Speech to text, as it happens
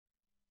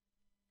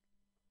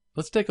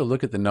Let's take a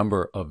look at the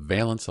number of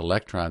valence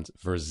electrons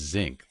for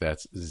zinc.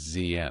 That's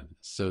Zn.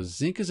 So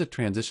zinc is a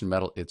transition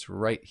metal. It's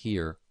right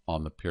here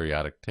on the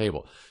periodic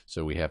table.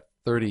 So we have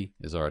 30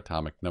 is our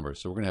atomic number.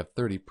 So we're going to have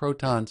 30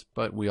 protons,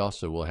 but we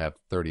also will have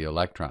 30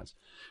 electrons.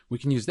 We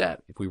can use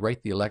that. If we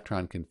write the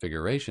electron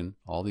configuration,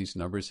 all these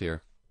numbers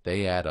here,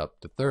 they add up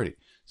to 30.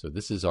 So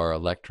this is our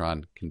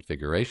electron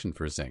configuration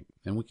for zinc.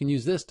 And we can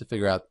use this to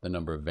figure out the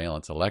number of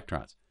valence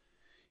electrons.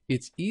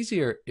 It's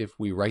easier if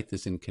we write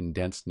this in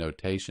condensed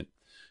notation.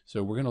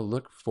 So we're going to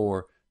look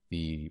for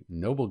the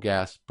noble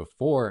gas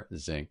before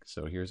zinc.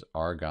 So here's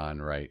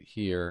argon right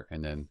here,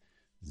 and then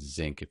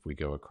zinc if we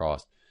go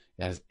across.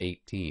 It has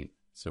 18.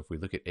 So if we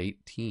look at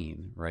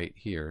 18 right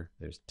here,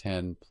 there's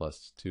 10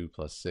 plus 2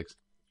 plus 6.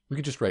 We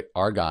could just write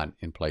argon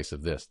in place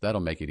of this.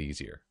 That'll make it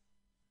easier.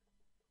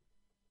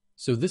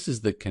 So this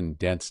is the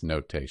condensed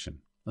notation.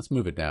 Let's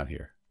move it down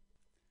here.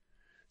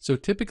 So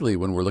typically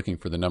when we're looking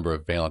for the number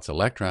of valence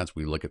electrons,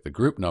 we look at the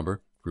group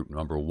number. Group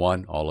number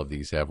 1, all of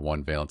these have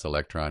 1 valence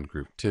electron.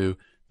 Group 2,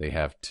 they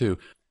have 2.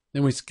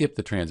 Then we skip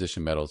the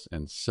transition metals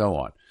and so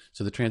on.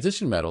 So the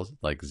transition metals,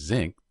 like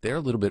zinc, they're a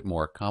little bit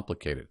more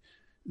complicated.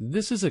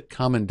 This is a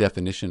common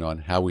definition on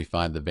how we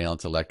find the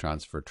valence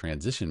electrons for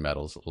transition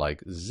metals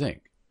like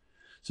zinc.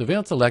 So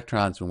valence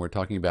electrons, when we're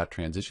talking about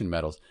transition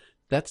metals,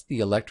 that's the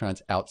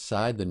electrons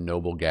outside the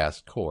noble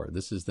gas core.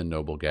 This is the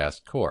noble gas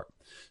core.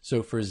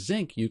 So for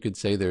zinc, you could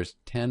say there's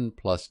 10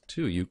 plus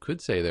 2. You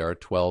could say there are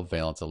 12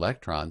 valence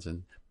electrons,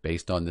 and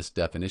based on this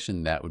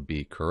definition, that would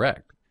be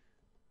correct.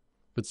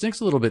 But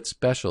zinc's a little bit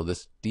special.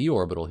 This d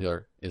orbital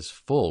here is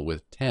full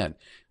with 10.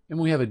 And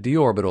when we have a d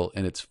orbital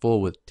and it's full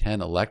with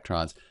 10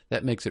 electrons,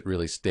 that makes it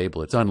really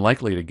stable. It's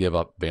unlikely to give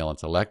up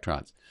valence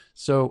electrons.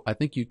 So I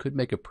think you could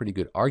make a pretty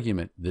good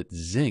argument that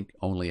zinc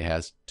only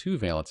has 2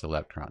 valence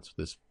electrons,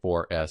 this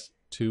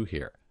 4s2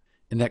 here.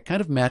 And that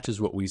kind of matches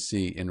what we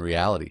see in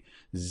reality.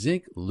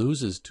 Zinc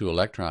loses 2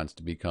 electrons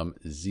to become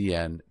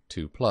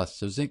Zn2+.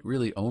 So zinc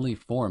really only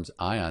forms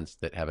ions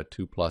that have a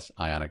 2+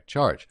 ionic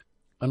charge.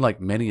 Unlike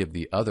many of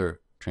the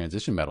other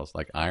transition metals,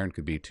 like iron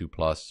could be 2+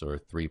 or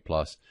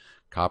 3+,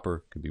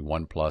 copper could be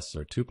 1+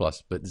 or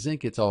 2+, but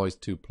zinc, it's always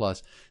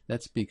 2+.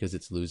 That's because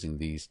it's losing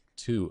these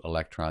 2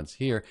 electrons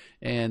here,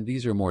 and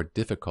these are more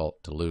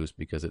difficult to lose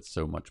because it's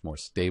so much more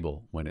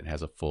stable when it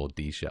has a full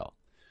d shell.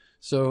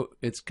 So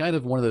it's kind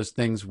of one of those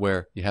things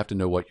where you have to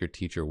know what your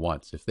teacher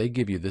wants. If they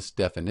give you this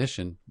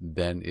definition,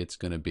 then it's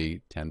going to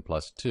be 10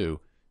 plus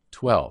 2,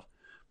 12.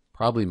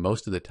 Probably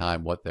most of the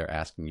time what they're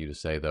asking you to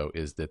say, though,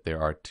 is that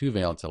there are 2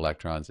 valence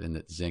electrons and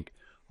that zinc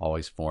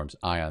always forms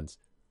ions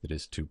that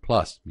is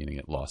 2+, meaning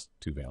it lost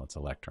 2 valence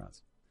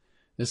electrons.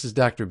 This is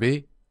Dr.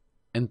 B,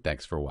 and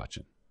thanks for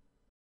watching.